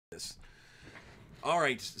this. All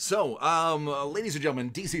right, so, ladies and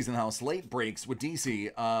gentlemen, DC's in the house. Late breaks with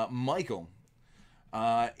DC. Michael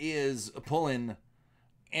is pulling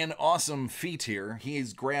an awesome feat here.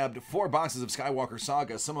 He's grabbed 4 boxes of Skywalker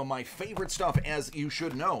Saga, some of my favorite stuff, as you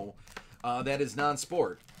should know, that is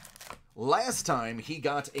non-sport. Last time, he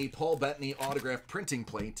got a Paul Bettany autograph printing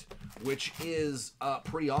plate, which is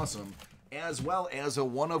pretty awesome, as well as a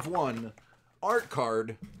one-of-one art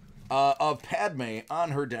card of Padme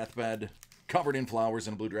on her deathbed, covered in flowers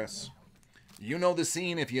in a blue dress. You know the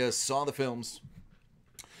scene if you saw the films.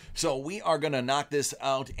 So we are going to knock this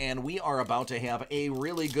out, and we are about to have a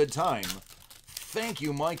really good time. Thank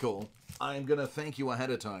you, Michael. I'm going to thank you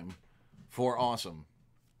ahead of time for awesome.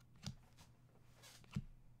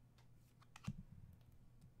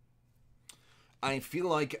 I feel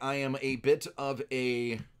like I am a bit of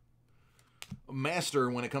a master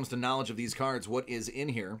when it comes to knowledge of these cards, what is in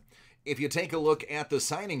here. If you take a look at the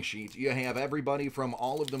signing sheet, you have everybody from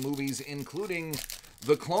all of the movies, including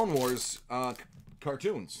the Clone Wars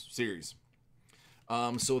cartoons series.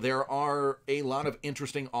 So there are a lot of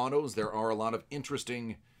interesting autos. There are a lot of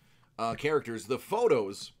interesting characters. The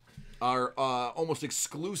photos are almost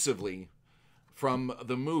exclusively from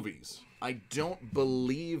the movies. I don't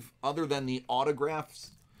believe, other than the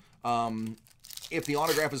autographs, if the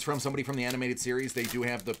autograph is from somebody from the animated series, they do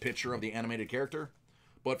have the picture of the animated character.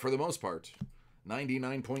 But for the most part,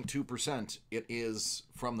 99.2%, it is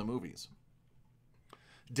from the movies.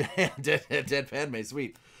 Dead Padme,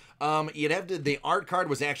 sweet. You'd have to, the art card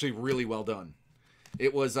was actually really well done.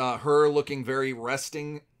 It was her looking very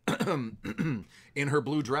resting in her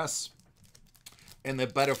blue dress and the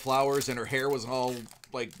bed of flowers, and her hair was all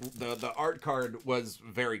like, the art card was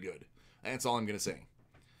very good. That's all I'm gonna say.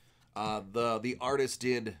 The artist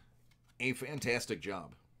did a fantastic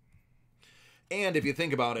job. And if you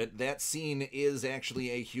think about it, that scene is actually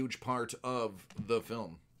a huge part of the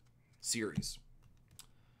film series.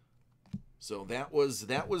 So that was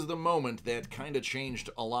the moment that kind of changed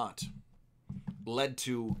a lot. Led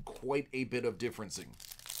to quite a bit of differencing.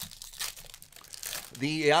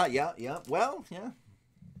 Well, yeah.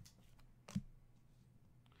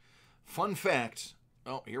 Fun fact.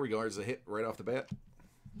 Oh, here we go. There's a hit right off the bat.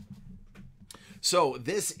 So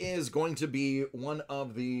this is going to be one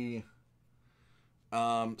of the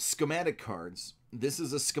schematic cards. This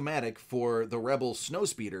is a schematic for the Rebel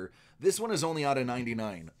Snowspeeder. This one is only out of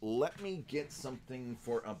 99. Let me get something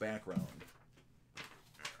for a background. I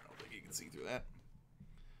don't think you can see through that.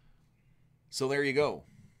 So there you go.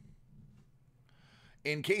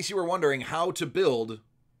 In case you were wondering how to build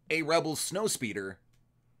a Rebel Snowspeeder,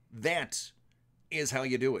 that is how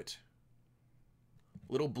you do it.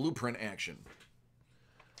 Little blueprint action.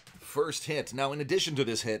 First hit. Now, in addition to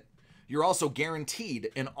this hit, you're also guaranteed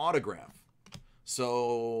an autograph.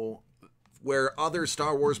 So, where other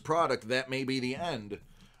Star Wars product, that may be the end,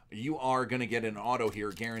 you are going to get an auto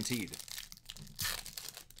here, guaranteed.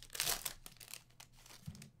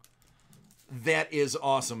 That is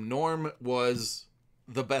awesome. Norm was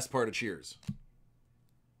the best part of Cheers.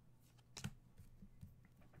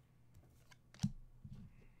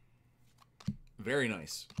 Very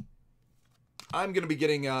nice. I'm going to be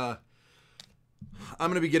getting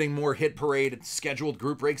more Hit Parade scheduled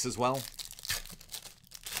group breaks as well.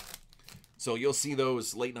 So you'll see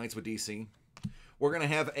those late nights with DC. We're going to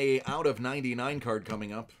have a out of 99 card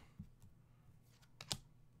coming up.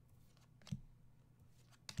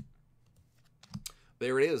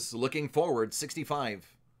 There it is. Looking forward,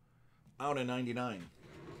 65 out of 99.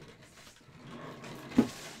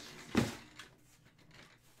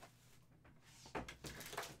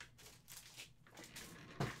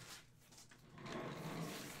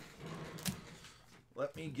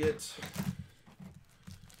 Let me get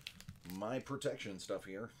my protection stuff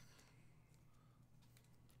here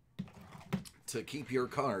to keep your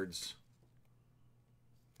cards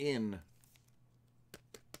in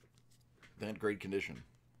that great condition.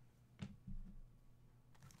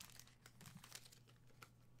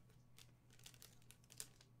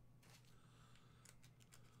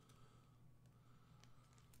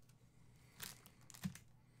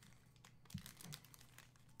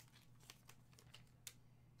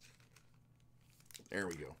 There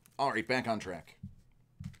we go. All right, back on track.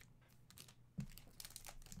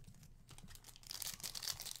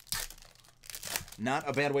 Not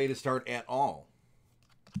a bad way to start at all.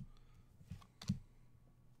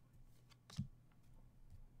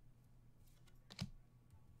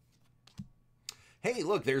 Hey,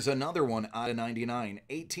 look, there's another one out of 99.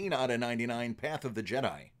 18 out of 99, Path of the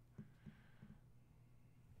Jedi.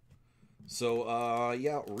 So,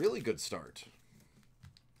 yeah, really good start.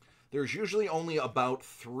 there's usually only about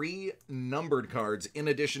 3 numbered cards in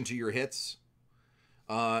addition to your hits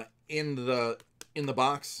in the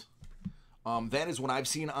box. That is what I've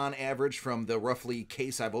seen on average from the roughly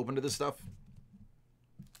case I've opened to this stuff,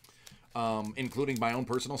 including my own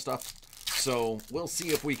personal stuff. So we'll see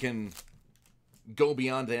if we can go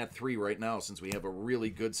beyond that 3 right now, since we have a really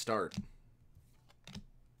good start.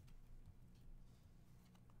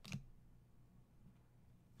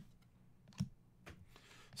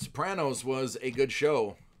 Sopranos was a good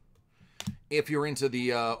show if you're into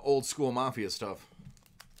the old school mafia stuff.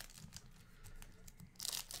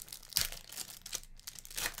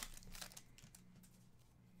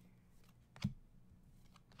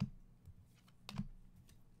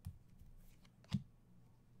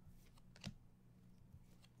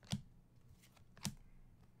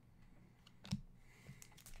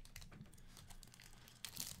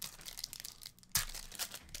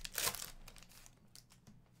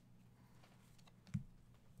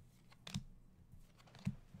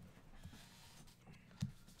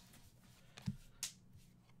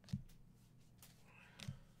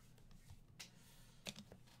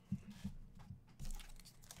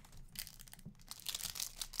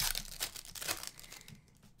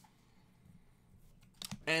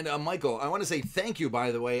 And Michael, I want to say thank you,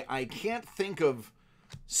 by the way. I can't think of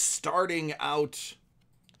starting out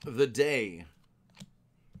the day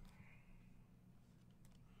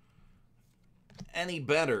any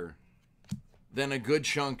better than a good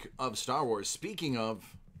chunk of Star Wars. Speaking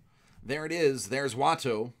of, there it is. There's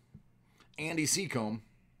Watto, Andy Seacombe.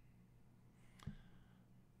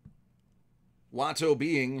 Watto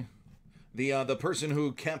being the person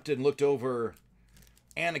who kept and looked over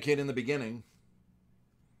Anakin in the beginning.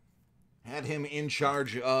 Had him in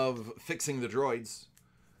charge of fixing the droids,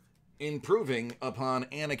 improving upon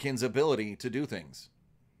Anakin's ability to do things.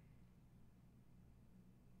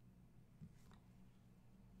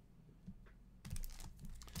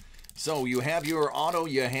 So you have your auto,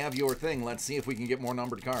 you have your thing. Let's see if we can get more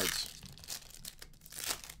numbered cards.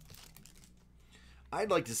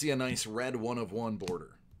 I'd like to see a nice red 1 of 1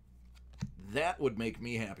 border. That would make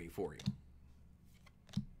me happy for you.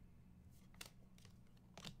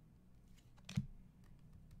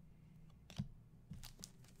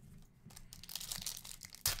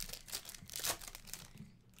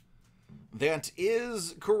 That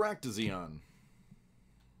is correct, Xeon.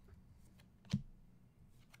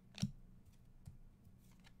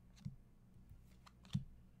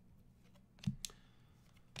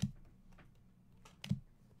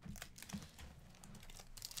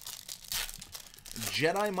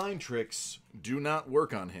 Jedi mind tricks do not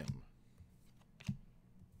work on him.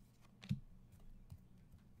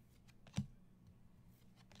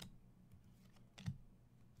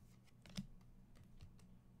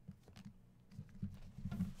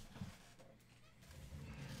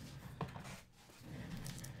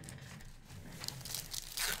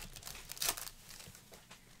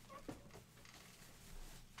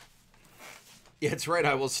 Yeah, it's right.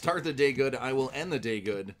 I will start the day good. I will end the day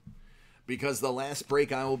good. Because the last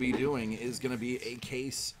break I will be doing is going to be a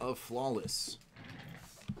case of Flawless.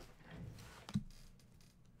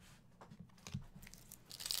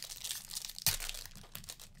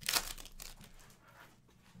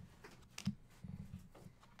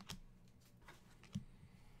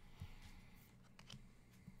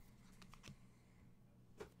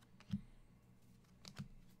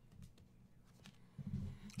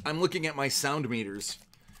 I'm looking at my sound meters.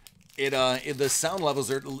 The sound levels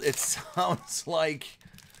are. It sounds like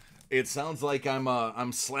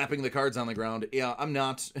I'm slapping the cards on the ground. Yeah, I'm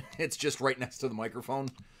not. It's just right next to the microphone.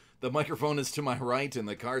 The microphone is to my right, and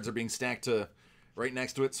the cards are being stacked to right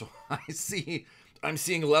next to it. So I'm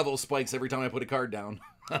seeing level spikes every time I put a card down.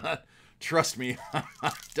 Trust me, I'm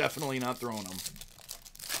definitely not throwing them.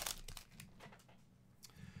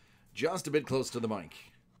 Just a bit close to the mic.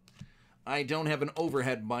 I don't have an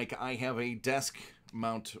overhead mic. I have a desk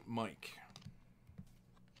mount mic.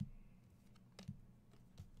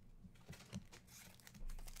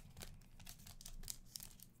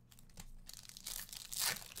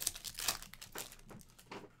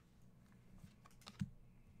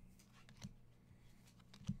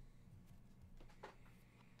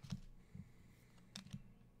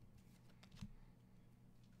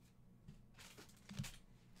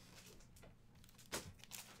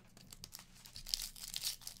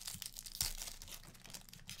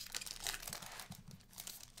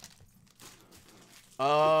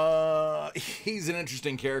 He's an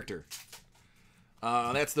interesting character.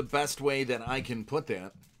 That's the best way that I can put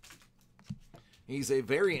that. He's a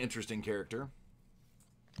very interesting character,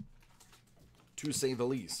 to say the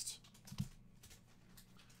least.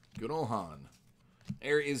 Good old Han.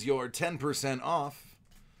 There is your 10% off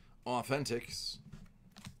Authentics.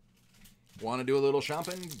 Want to do a little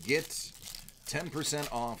shopping? Get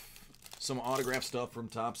 10% off some autograph stuff from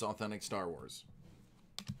Topps Authentic Star Wars.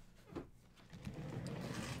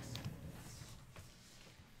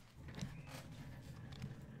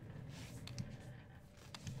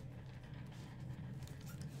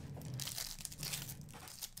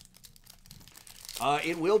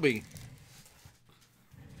 It will be.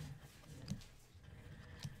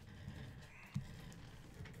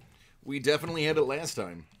 We definitely had it last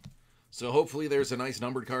time. So hopefully there's a nice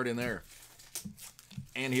numbered card in there.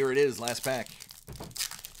 And here it is, last pack.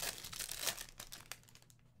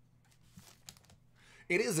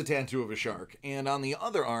 It is a tattoo of a shark. And on the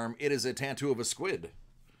other arm, it is a tattoo of a squid.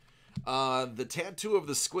 The tattoo of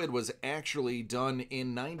the squid was actually done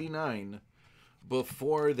in '99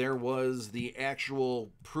 before there was the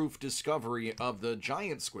actual proof discovery of the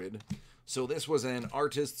giant squid. So this was an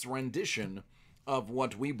artist's rendition of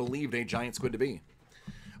what we believed a giant squid to be.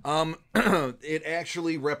 It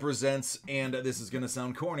actually represents, and this is going to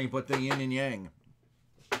sound corny, but the yin and yang.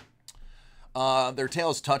 Their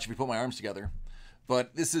tails touch if you put my arms together.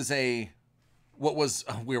 But this is what was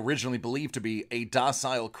we originally believed to be a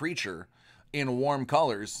docile creature in warm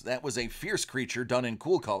colors. That was a fierce creature done in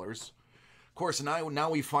cool colors. Of course, now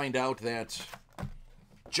we find out that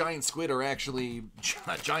giant squid are actually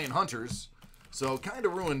giant hunters. So kind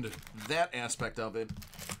of ruined that aspect of it.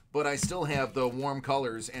 But I still have the warm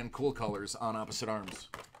colors and cool colors on opposite arms.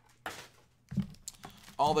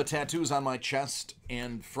 All the tattoos on my chest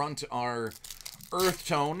and front are earth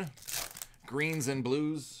tone, greens and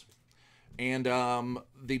blues. And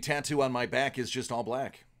the tattoo on my back is just all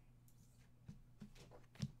black.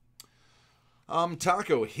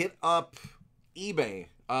 Taco, hit up eBay.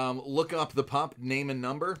 Look up the pup name and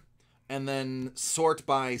number. And then sort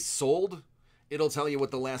by sold. It'll tell you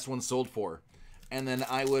what the last one sold for. And then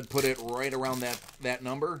I would put it right around that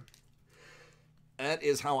number. That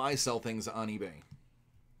is how I sell things on eBay.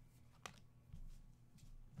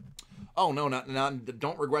 Oh, no,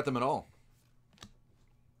 don't regret them at all.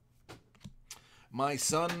 My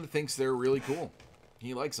son thinks they're really cool.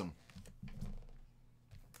 He likes them.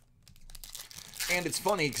 And it's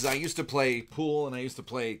funny because I used to play pool and I used to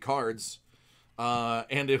play cards.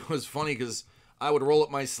 And it was funny because I would roll up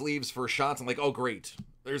my sleeves for shots and like, oh, great.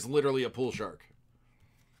 There's literally a pool shark.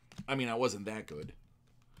 I mean, I wasn't that good.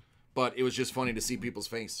 But it was just funny to see people's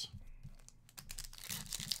face.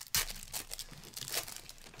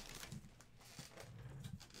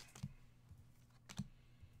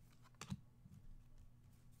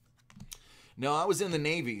 No, I was in the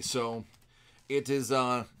Navy, so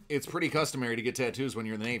it's pretty customary to get tattoos when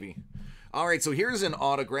you're in the Navy. All right, so here's an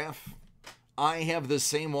autograph. I have the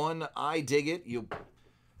same one. I dig it.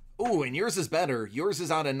 Ooh, and yours is better. Yours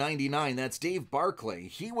is out of '99. That's Dave Barclay.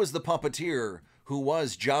 He was the puppeteer who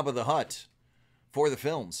was Jabba the Hutt for the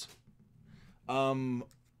films. I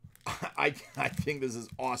think this is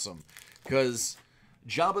awesome because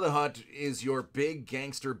Jabba the Hutt is your big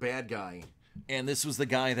gangster bad guy, and this was the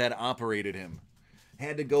guy that operated him.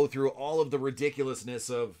 Had to go through all of the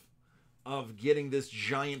ridiculousness of getting this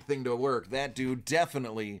giant thing to work. That dude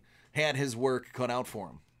definitely had his work cut out for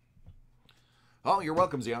him. Oh, you're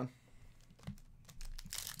welcome, Zion.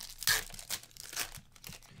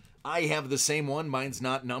 I have the same one. Mine's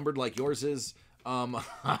not numbered like yours is.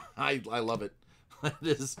 I love it.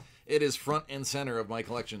 It is front and center of my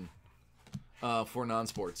collection for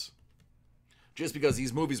non-sports. Just because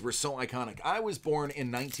these movies were so iconic. I was born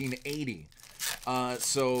in 1980.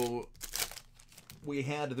 So we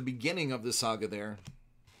had the beginning of the saga there.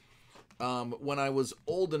 When I was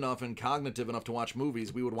old enough and cognitive enough to watch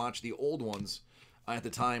movies, we would watch the old ones. At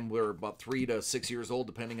the time, we were about 3 to 6 years old,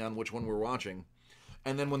 depending on which one we were watching.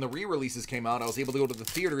 And then when the re-releases came out, I was able to go to the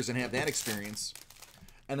theaters and have that experience.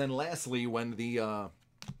 And then lastly, when the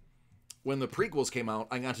prequels came out,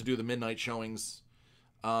 I got to do the midnight showings.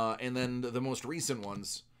 And then the most recent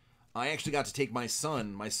ones, I actually got to take my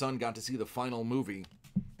son. My son got to see the final movie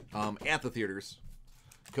at the theaters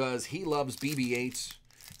because he loves BB-8.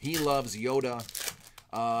 He loves Yoda.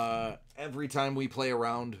 Every time we play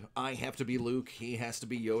around, I have to be Luke. He has to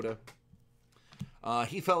be Yoda.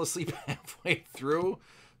 He fell asleep halfway through,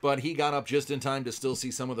 but he got up just in time to still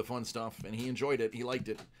see some of the fun stuff, and he enjoyed it. He liked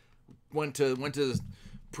it. Went to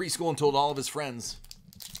preschool and told all of his friends.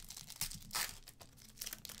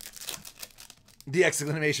 The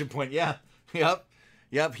exclamation point. Yeah.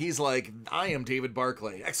 Yep. He's like, I am David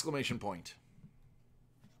Barclay. Exclamation point.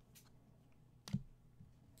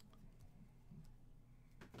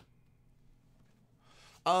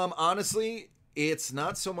 Honestly, It's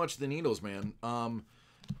not so much the needles, man.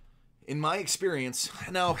 In my experience,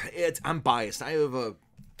 now I'm biased. I have a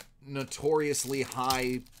notoriously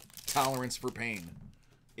high tolerance for pain.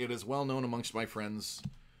 It is well known amongst my friends.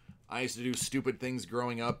 I used to do stupid things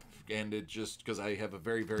growing up, and it just because I have a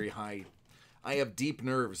very, very high... I have deep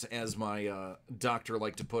nerves, as my doctor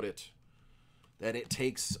liked to put it. That it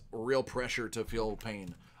takes real pressure to feel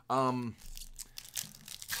pain.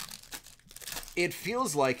 It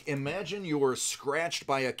feels like, imagine you're scratched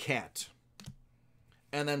by a cat,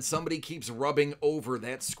 and then somebody keeps rubbing over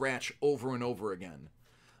that scratch over and over again.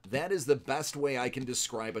 That is the best way I can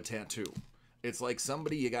describe a tattoo. It's like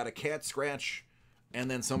somebody, you got a cat scratch, and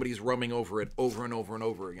then somebody's rubbing over it over and over and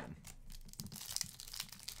over again.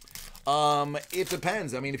 It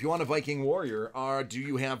depends. I mean, if you want a Viking warrior, do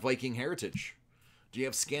you have Viking heritage? Do you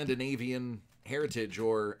have Scandinavian heritage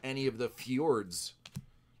or any of the fjords?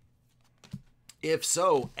 If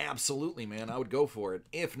so, absolutely, man, I would go for it.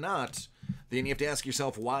 If not, then you have to ask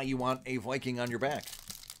yourself why you want a Viking on your back.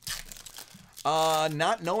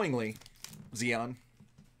 Not knowingly, Xeon.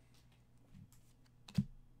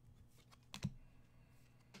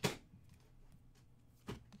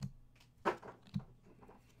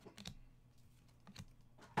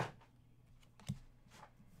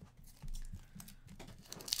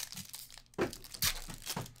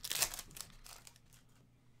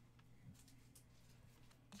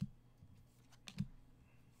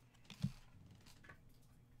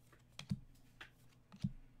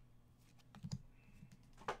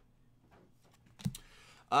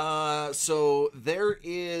 So there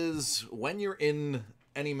is, when you're in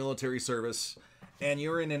any military service and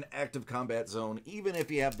you're in an active combat zone, even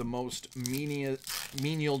if you have the most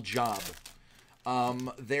menial job,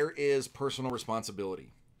 there is personal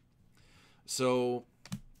responsibility. So,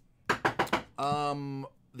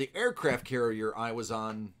 the aircraft carrier I was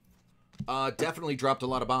on, definitely dropped a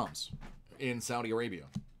lot of bombs in Saudi Arabia.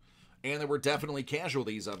 And there were definitely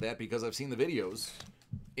casualties of that because I've seen the videos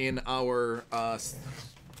in our,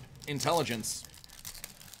 intelligence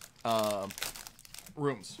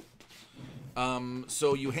rooms.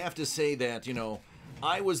 So you have to say that, you know,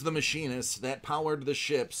 I was the machinist that powered the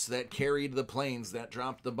ships, that carried the planes, that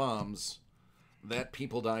dropped the bombs, that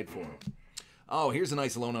people died for. Oh, here's a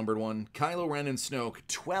nice low-numbered one. Kylo Ren and Snoke,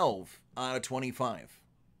 12 out of 25.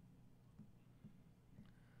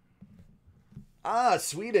 Ah,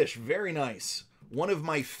 Swedish, very nice. One of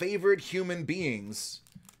my favorite human beings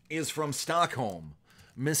is from Stockholm.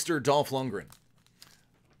 Mr. Dolph Lundgren.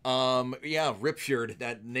 Yeah, Ripfjord,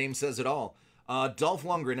 that name says it all. Dolph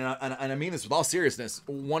Lundgren, and I mean this with all seriousness,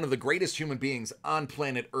 one of the greatest human beings on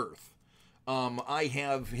planet Earth. I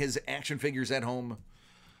have his action figures at home.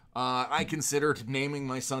 I considered naming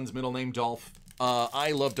my son's middle name Dolph.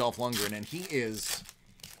 I love Dolph Lundgren, and he is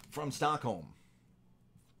from Stockholm.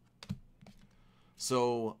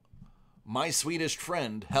 So, my Swedish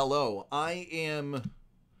friend, hello. I am...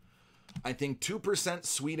 I think 2%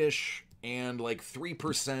 Swedish and like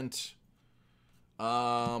 3%,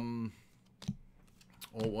 oh,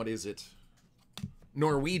 what is it?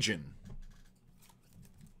 Norwegian.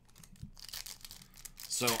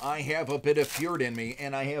 So I have a bit of fjord in me,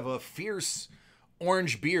 and I have a fierce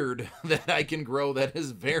orange beard that I can grow that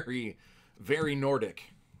is very, very Nordic.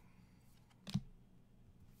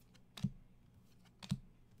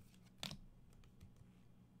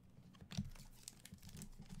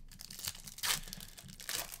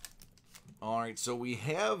 All right, so we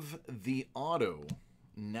have the auto.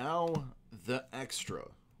 Now the extra.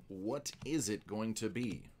 What is it going to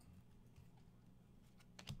be?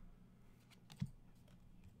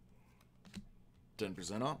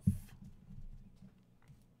 $10% off.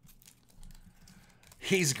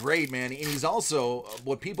 He's great, man. And he's also,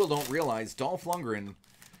 what people don't realize, Dolph Lundgren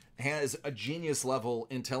has a genius level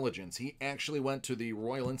intelligence. He actually went to the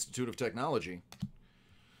Royal Institute of Technology.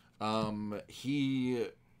 He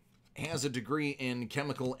has a degree in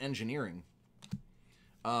chemical engineering.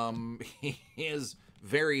 He is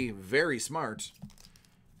very, very smart.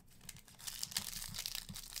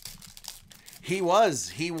 He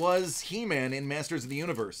was He-Man in Masters of the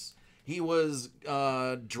Universe. He was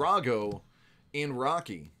Drago in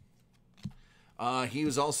Rocky. He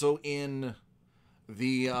was also in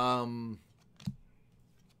the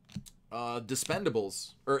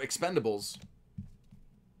Expendables.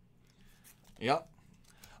 Yep.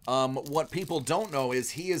 What people don't know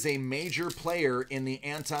is he is a major player in the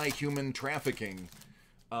anti-human trafficking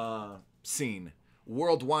scene.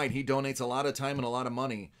 Worldwide, he donates a lot of time and a lot of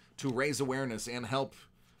money to raise awareness and help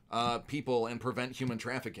people and prevent human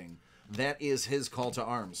trafficking. That is his call to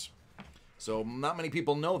arms. So not many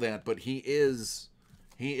people know that, but he is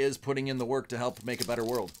He is putting in the work to help make a better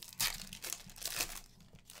world.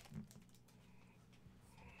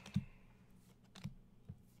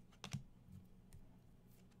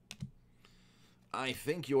 I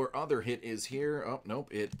think your other hit is here. Oh, nope.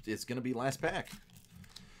 It's going to be last pack.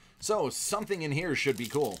 So, something in here should be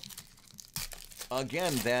cool.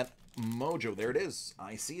 Again, that mojo. There it is.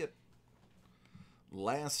 I see it.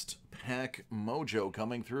 Last pack mojo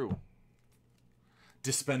coming through.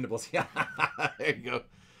 Dispendables. Yeah, there you go.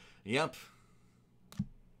 Yep.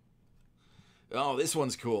 Oh, this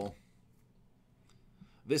one's cool.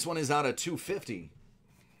 This one is out of 250.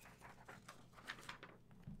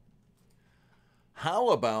 How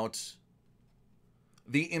about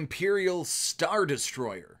the Imperial Star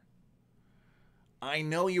Destroyer? I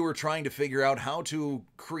know you were trying to figure out how to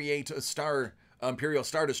create a Imperial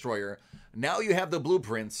Star Destroyer. Now you have the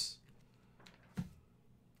blueprints.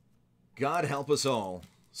 God help us all.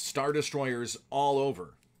 Star Destroyers all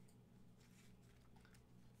over.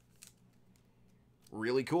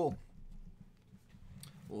 Really cool.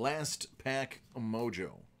 Last pack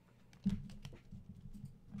mojo.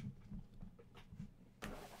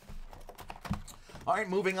 All right,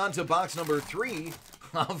 moving on to box number 3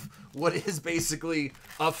 of what is basically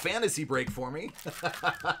a fantasy break for me.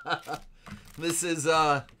 This is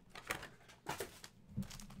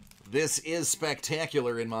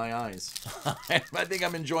spectacular in my eyes. I think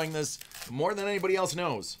I'm enjoying this more than anybody else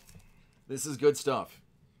knows. This is good stuff.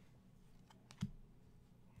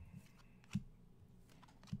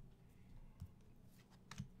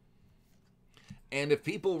 And if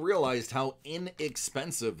people realized how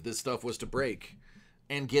inexpensive this stuff was to break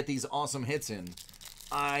and get these awesome hits in,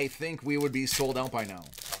 I think we would be sold out by now.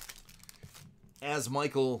 As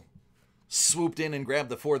Michael swooped in and grabbed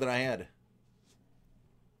the 4 that I had.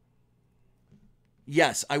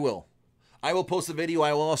 Yes, I will. I will post the video.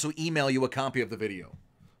 I will also email you a copy of the video,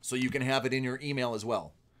 so you can have it in your email as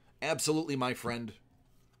well. Absolutely, my friend.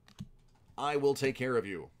 I will take care of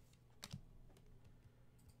you.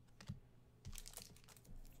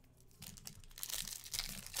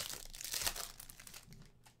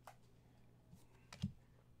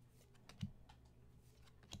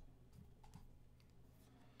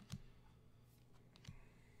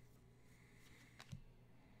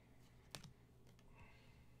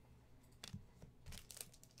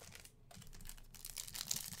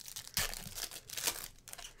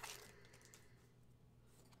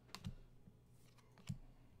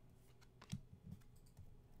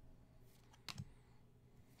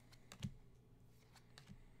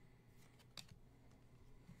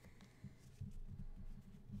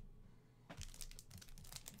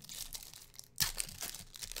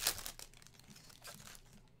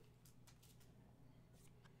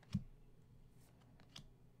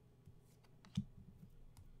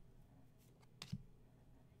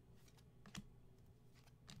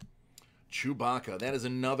 Chewbacca. That is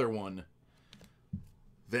another one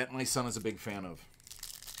that my son is a big fan of.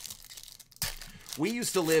 We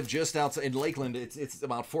used to live just outside in Lakeland. It's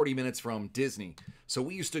about 40 minutes from Disney. So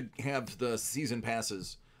we used to have the season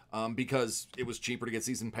passes because it was cheaper to get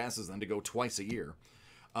season passes than to go twice a year.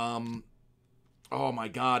 Oh my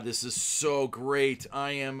God, this is so great.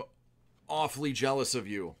 I am awfully jealous of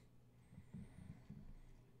you.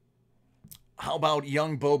 How about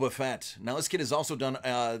young Boba Fett? Now, this kid has also done...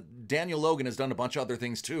 Daniel Logan has done a bunch of other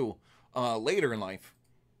things, too, later in life.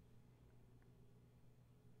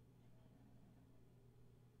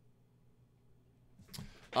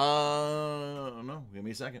 No, give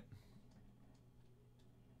me a second.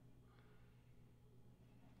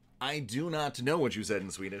 I do not know what you said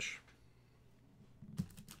in Swedish.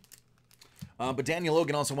 But Daniel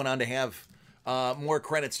Logan also went on to have more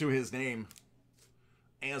credits to his name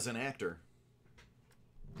as an actor.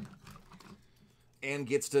 And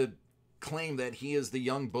gets to claim that he is the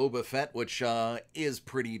young Boba Fett, which is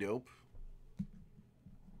pretty dope.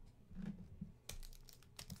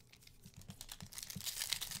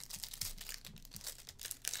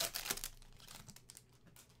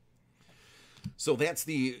 So that's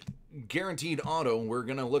the guaranteed auto. We're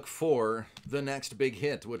going to look for the next big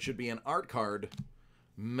hit, which should be an art card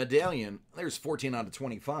medallion. There's 14 out of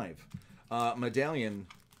 25. Medallion.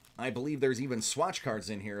 I believe there's even swatch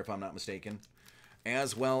cards in here, if I'm not mistaken.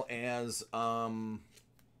 As well as, yeah,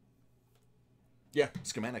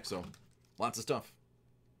 schematics, so lots of stuff.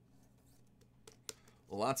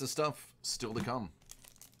 Lots of stuff still to come.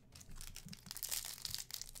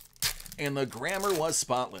 And the grammar was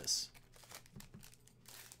spotless.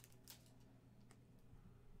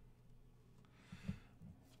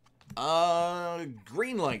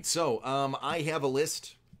 Green light. So, I have a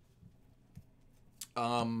list.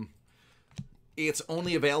 It's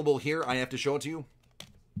only available here. I have to show it to you.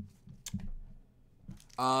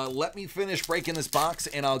 Let me finish breaking this box,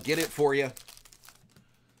 and I'll get it for you.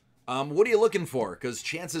 What are you looking for? Because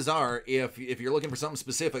chances are, if you're looking for something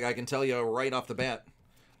specific, I can tell you right off the bat.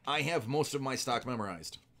 I have most of my stock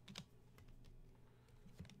memorized.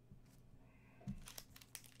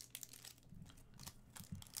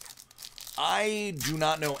 I do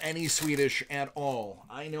not know any Swedish at all.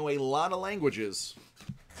 I know a lot of languages.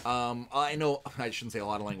 I shouldn't say a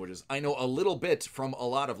lot of languages. I know a little bit from a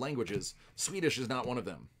lot of languages. Swedish is not one of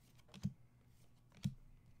them.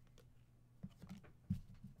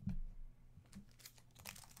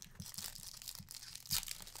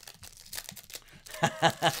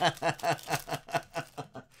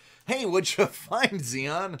 Hey, what'd you find,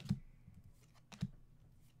 Xeon?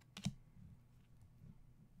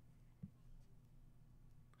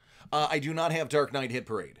 I do not have Dark Knight Hit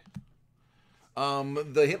Parade.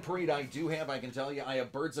 The Hit Parade I do have, I can tell you, I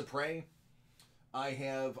have Birds of Prey. I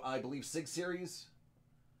have, I believe, 6 series.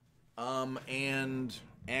 And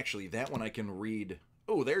actually, that one I can read.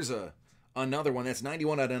 Oh, there's another one. That's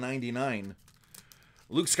 91 out of 99.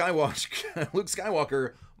 Luke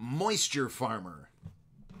Skywalker, Moisture Farmer.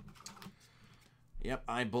 Yep,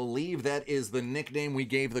 I believe that is the nickname we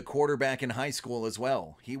gave the quarterback in high school as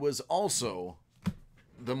well. He was also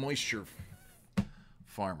the Moisture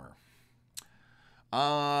Farmer.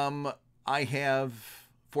 I have,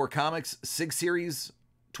 for comics, 6 series,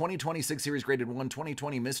 2020 6 series graded 1,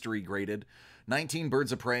 2020 mystery graded, 19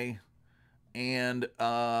 Birds of Prey, and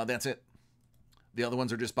that's it. The other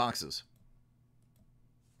ones are just boxes.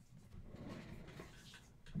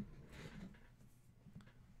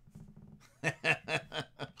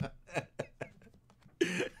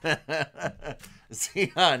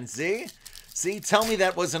 Xeon, see, tell me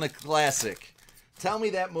that wasn't a classic. Tell me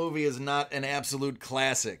that movie is not an absolute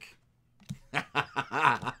classic.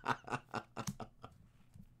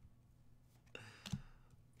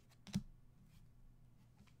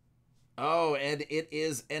 Oh, and it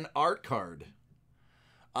is an art card.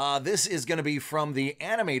 This is going to be from the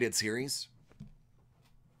animated series.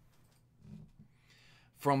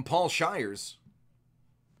 From Paul Shires.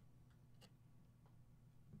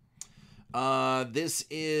 This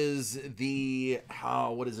is the...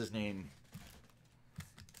 Oh, what is his name?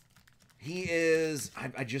 He is...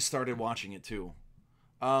 I just started watching it, too.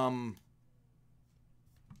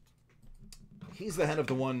 He's the head of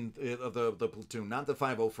the one... of the platoon. Not the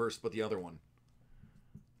 501st, but the other one.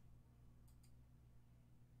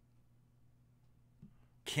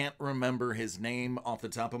 Can't remember his name off the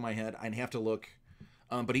top of my head. I'd have to look...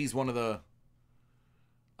 but he's one of the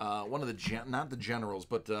not the generals,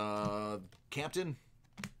 but captain.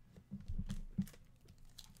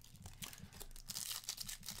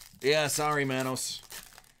 Yeah, sorry, Manos.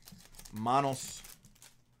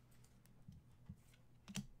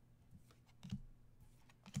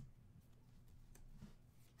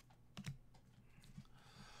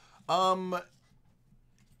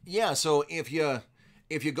 Yeah, so if you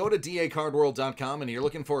go to dacardworld.com and you're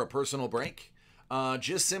looking for a personal break,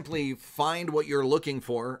 just simply find what you're looking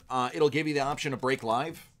for. It'll give you the option of break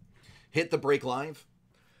live. Hit the break live.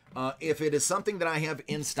 If it is something that I have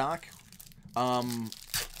in stock,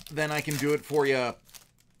 then I can do it for you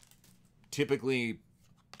typically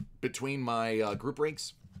between my group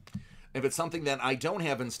breaks. If it's something that I don't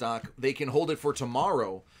have in stock, they can hold it for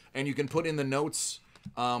tomorrow, and you can put in the notes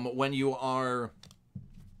when you are...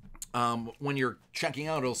 when you're checking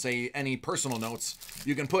out, it'll say any personal notes.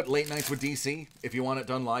 You can put Late Nights with DC if you want it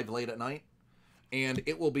done live late at night. And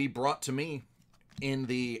it will be brought to me in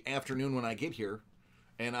the afternoon when I get here.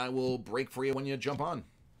 And I will break for you when you jump on.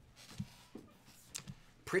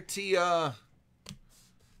 Pretty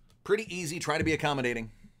easy. Try to be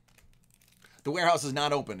accommodating. The warehouse is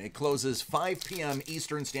not open. It closes 5 p.m.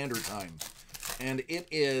 Eastern Standard Time. And it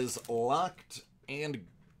is locked and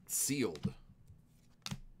sealed.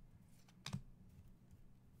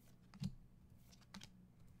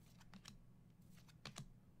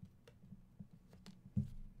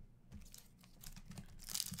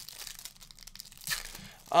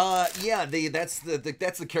 Yeah, that's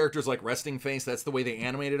the character's like resting face. That's the way they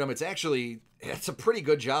animated them. It's a pretty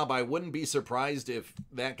good job. I wouldn't be surprised if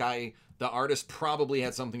that guy, the artist, probably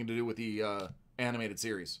had something to do with the animated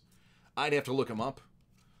series. I'd have to look him up,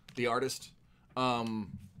 the artist.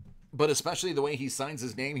 But especially the way he signs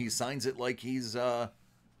his name, he signs it like he's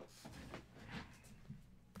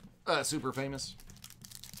super famous.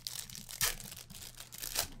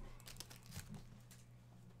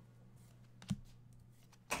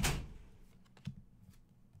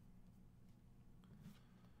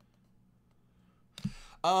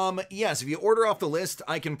 Yes, if you order off the list,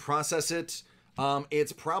 I can process it.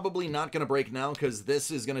 It's probably not going to break now because this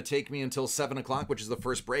is going to take me until 7 o'clock, which is the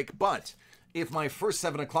first break. But if my first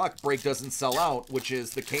 7 o'clock break doesn't sell out, which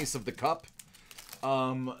is the case of the cup,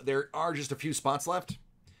 there are just a few spots left.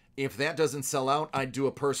 If that doesn't sell out, I'd do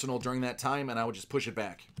a personal during that time, and I would just push it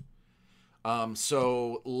back.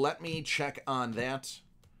 So let me check on that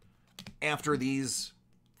after these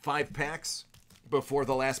 5 packs before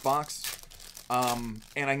the last box, and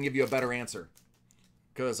I can give you a better answer.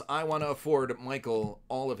 Because I want to afford Michael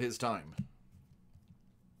all of his time.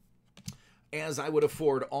 As I would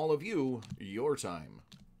afford all of you your time.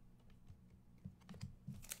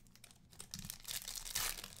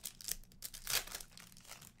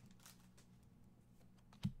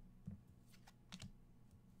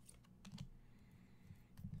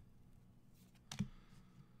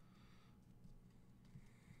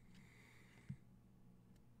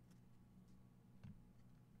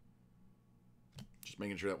 Just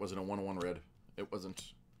making sure that wasn't a 1-1 red. It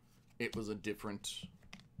wasn't. It was a different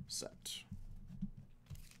set.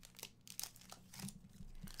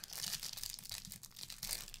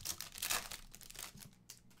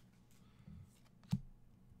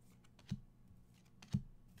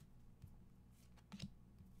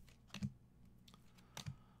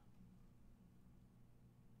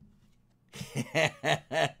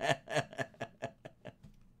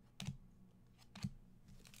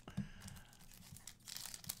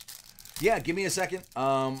 Yeah, give me a second.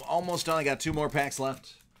 Almost done. I got 2 more packs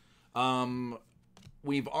left.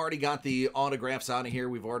 We've already got the autographs out of here.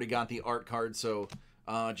 We've already got the art cards. So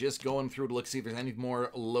just going through to look, see if there's any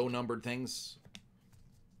more low-numbered things.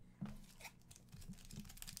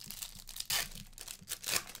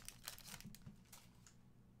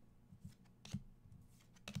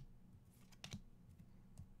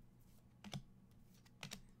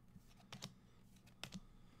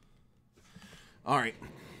 All right.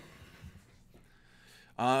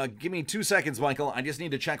 Give me 2 seconds, Michael. I just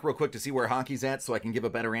need to check real quick to see where hockey's at so I can give a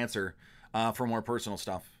better answer for more personal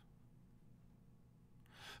stuff.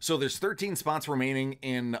 So there's 13 spots remaining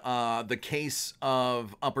in the case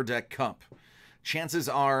of Upper Deck Cup. Chances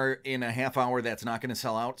are in a half hour that's not going to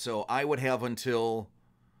sell out, so I would have until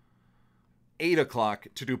 8 o'clock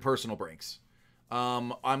to do personal breaks.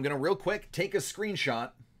 I'm going to real quick take a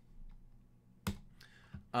screenshot.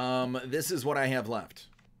 This is what I have left.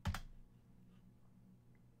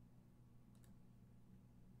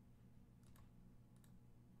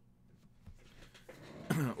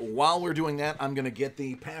 While we're doing that, I'm going to get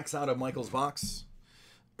the packs out of Michael's box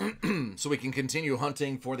so we can continue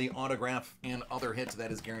hunting for the autograph and other hits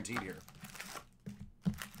that is guaranteed here.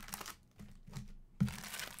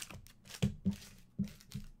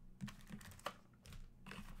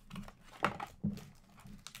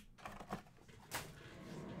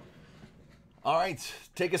 All right,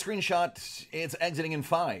 take a screenshot. It's exiting in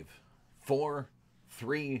 5, 4,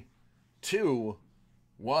 3, 2,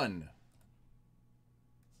 1.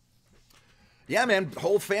 Yeah, man,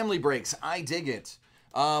 whole family breaks. I dig it.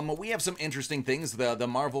 We have some interesting things. The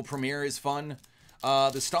Marvel premiere is fun.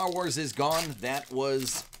 The Star Wars is gone. That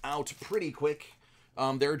was out pretty quick.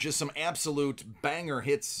 There are just some absolute banger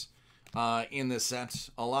hits in this set.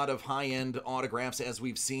 A lot of high-end autographs, as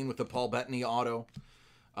we've seen with the Paul Bettany auto.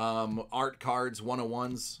 Art cards,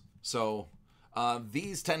 101s. So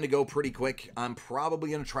these tend to go pretty quick. I'm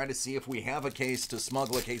probably going to try to see if we have a case to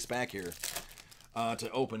smuggle a case back here.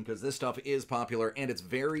 To open, because this stuff is popular and it's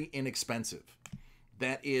very inexpensive.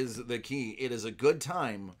 That is the key. It is a good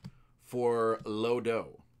time for low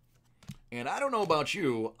dough. And I don't know about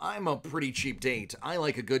you, I'm a pretty cheap date. I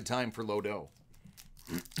like a good time for low dough.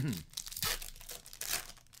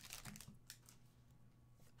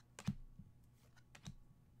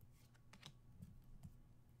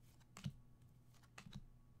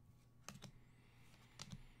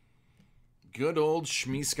 Good old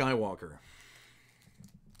Shmi Skywalker.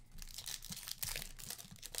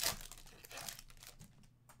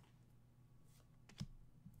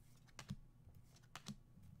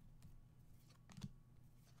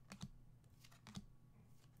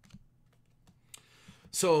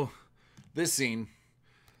 So, this scene,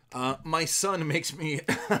 my son makes me,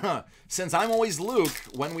 since I'm always Luke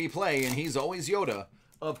when we play and he's always Yoda,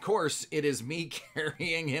 of course it is me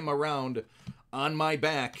carrying him around on my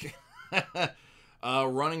back,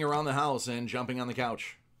 running around the house and jumping on the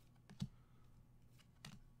couch.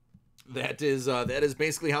 That is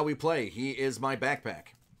basically how we play. He is my backpack.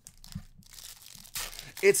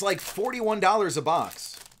 It's like $41 a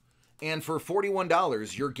box. And for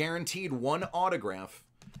 $41, you're guaranteed 1 autograph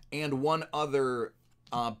and 1 other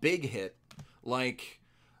big hit, like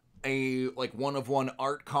a like one of one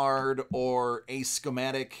art card or a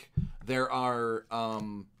schematic. There are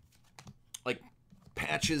like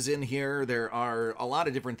patches in here. There are a lot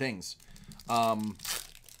of different things.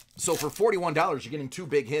 So for $41, you're getting 2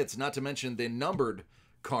 big hits, not to mention the numbered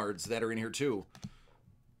cards that are in here too.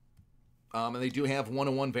 And they do have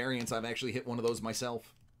 1-on-1 variants. I've actually hit one of those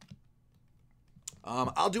myself.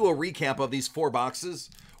 I'll do a recap of these 4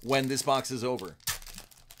 boxes when this box is over.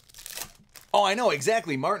 Oh, I know,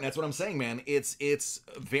 exactly, Martin. That's what I'm saying, man. It's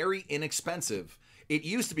very inexpensive. It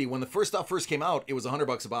used to be, when the first stuff first came out, it was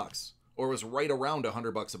 $100 a box. Or it was right around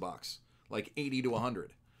 $100 a box. Like 80 to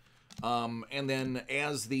 100. And then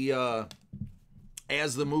as the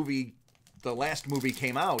movie, the last movie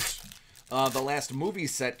came out, the last movie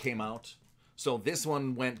set came out. So this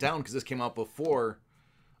one went down because this came out before,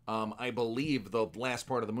 I believe, the last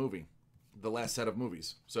part of the movie. The last set of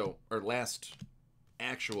movies. So, or last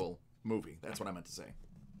actual movie. That's what I meant to say.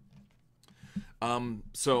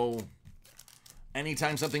 So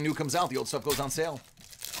anytime something new comes out, the old stuff goes on sale.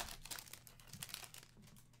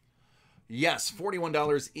 Yes,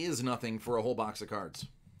 $41 is nothing for a whole box of cards.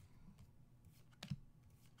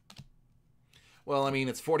 Well, I mean,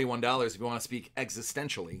 it's $41 if you want to speak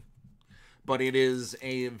existentially, but it is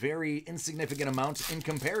a very insignificant amount in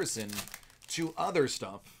comparison to other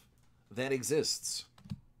stuff that exists.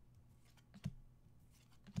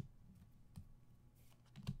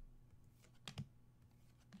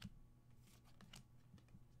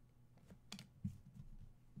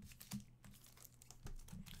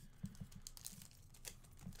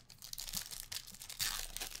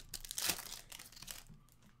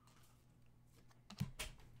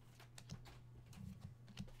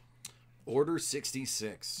 Order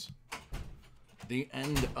 66. The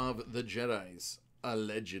end of the Jedis,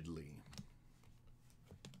 allegedly.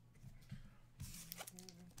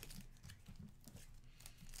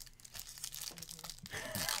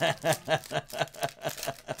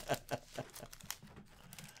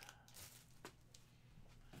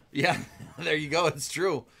 Yeah, there you go. It's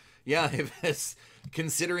true. Yeah, if it's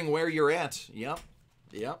considering where you're at. Yep.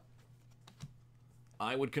 Yep.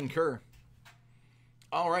 I would concur.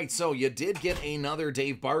 All right, so you did get another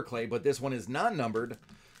Dave Barclay, but this one is non-numbered.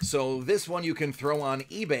 So this one you can throw on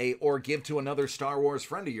eBay or give to another Star Wars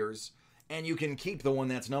friend of yours, and you can keep the one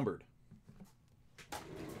that's numbered.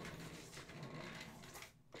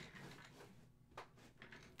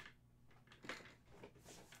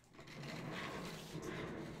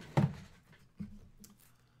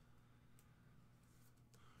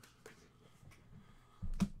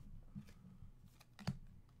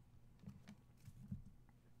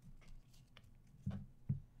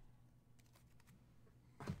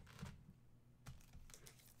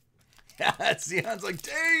 Yeah, Sion's like,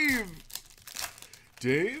 Dave!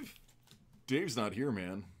 Dave? Dave's not here,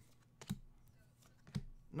 man.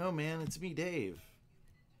 No, man, it's me, Dave.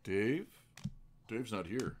 Dave? Dave's not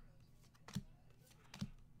here.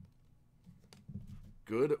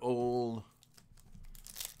 Good old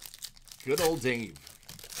Dave.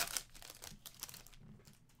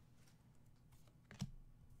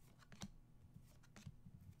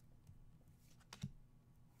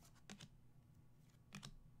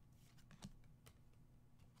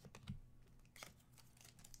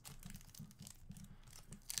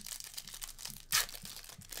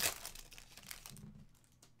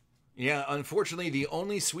 Yeah, unfortunately, the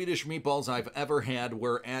only Swedish meatballs I've ever had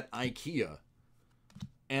were at IKEA.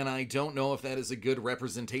 And I don't know if that is a good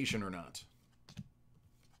representation or not.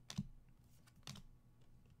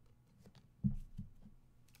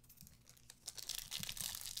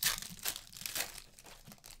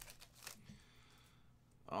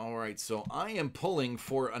 All right, so I am pulling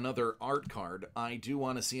for another art card. I do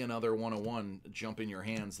want to see another 101 jump in your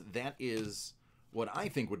hands. That is what I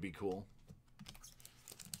think would be cool.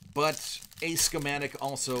 But a schematic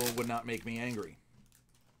also would not make me angry.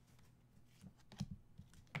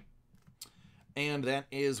 And that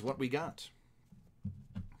is what we got.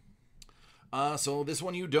 So this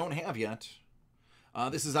one you don't have yet.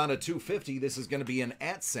 This is on a 250. This is going to be an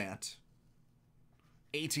ATSAT.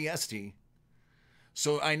 ATST.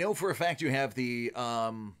 So I know for a fact you have the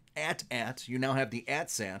AT-AT. You now have the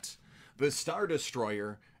ATSAT, the Star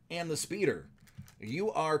Destroyer, and the Speeder.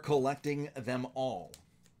 You are collecting them all.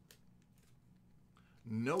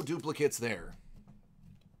 No duplicates there.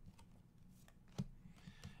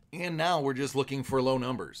 And now we're just looking for low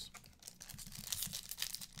numbers.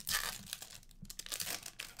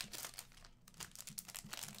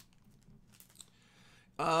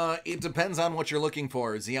 It depends on what you're looking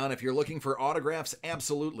for, Zion. If you're looking for autographs,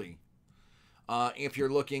 absolutely. If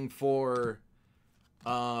you're looking for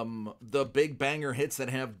The big banger hits that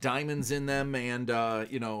have diamonds in them and,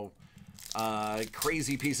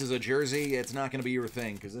 crazy pieces of jersey, it's not going to be your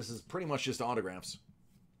thing because this is pretty much just autographs.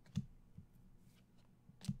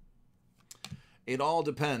 It all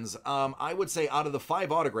depends. I would say out of the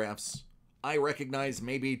 5 autographs, I recognize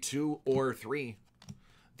maybe 2 or 3.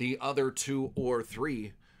 The other 2 or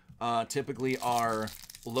 3 typically are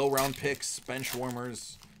low-round picks, bench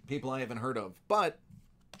warmers, people I haven't heard of. But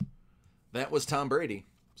that was Tom Brady,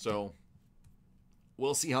 so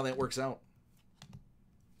we'll see how that works out.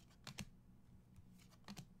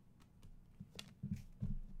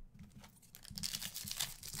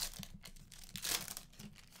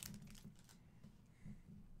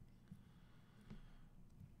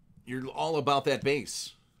 You're all about that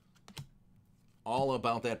base. All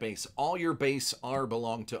about that base. All your base are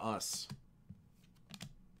belong to us.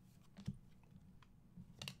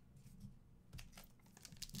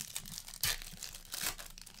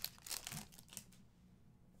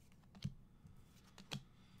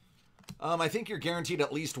 I think you're guaranteed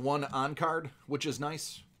at least 1 on card, which is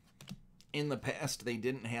nice. In the past, they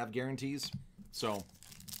didn't have guarantees. So,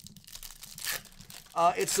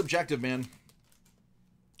 it's subjective, man.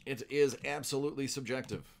 It is absolutely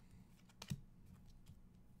subjective.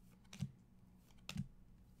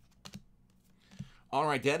 All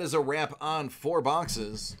right, that is a wrap on 4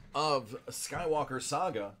 boxes of Skywalker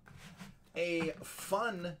Saga. A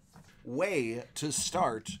fun way to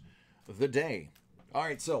start the day. All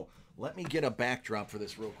right, so let me get a backdrop for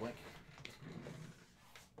this real quick.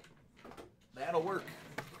 That'll work.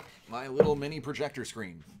 My little mini projector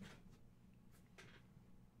screen.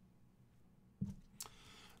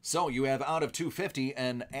 So you have out of 250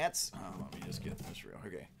 and at. Oh, let me just get this real.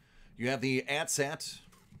 Okay, you have the ATSAT.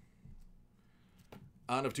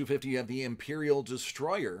 Out of 250, you have the Imperial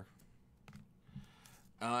Destroyer.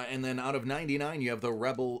 And then out of 99, you have the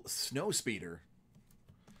Rebel Snowspeeder.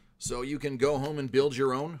 So you can go home and build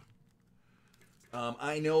your own.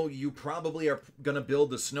 I know you probably are going to build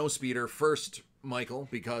the Snowspeeder first, Michael,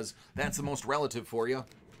 because that's the most relative for you.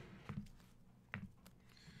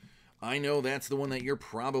 I know that's the one that you're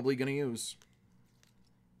probably going to use.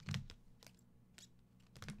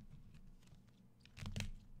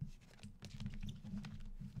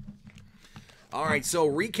 All right, so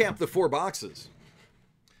recap the 4 boxes.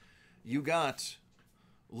 You got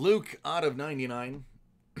Luke out of 99.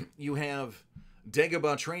 You have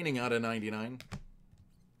Dagobah Training out of 99.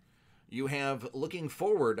 You have Looking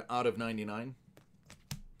Forward out of 99.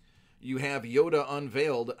 You have Yoda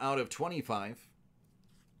Unveiled out of 25.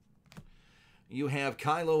 You have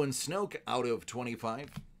Kylo and Snoke out of 25.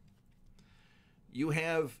 You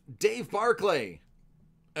have Dave Barclay,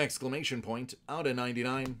 exclamation point, out of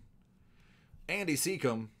 99. Andy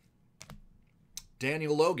Seacombe,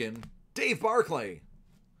 Daniel Logan, Dave Barclay.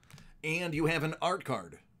 And you have an art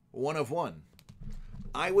card, 1 of 1.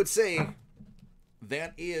 I would say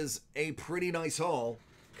that is a pretty nice haul,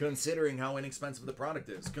 considering how inexpensive the product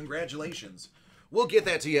is. Congratulations. We'll get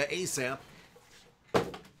that to you ASAP.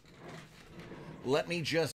 Let me just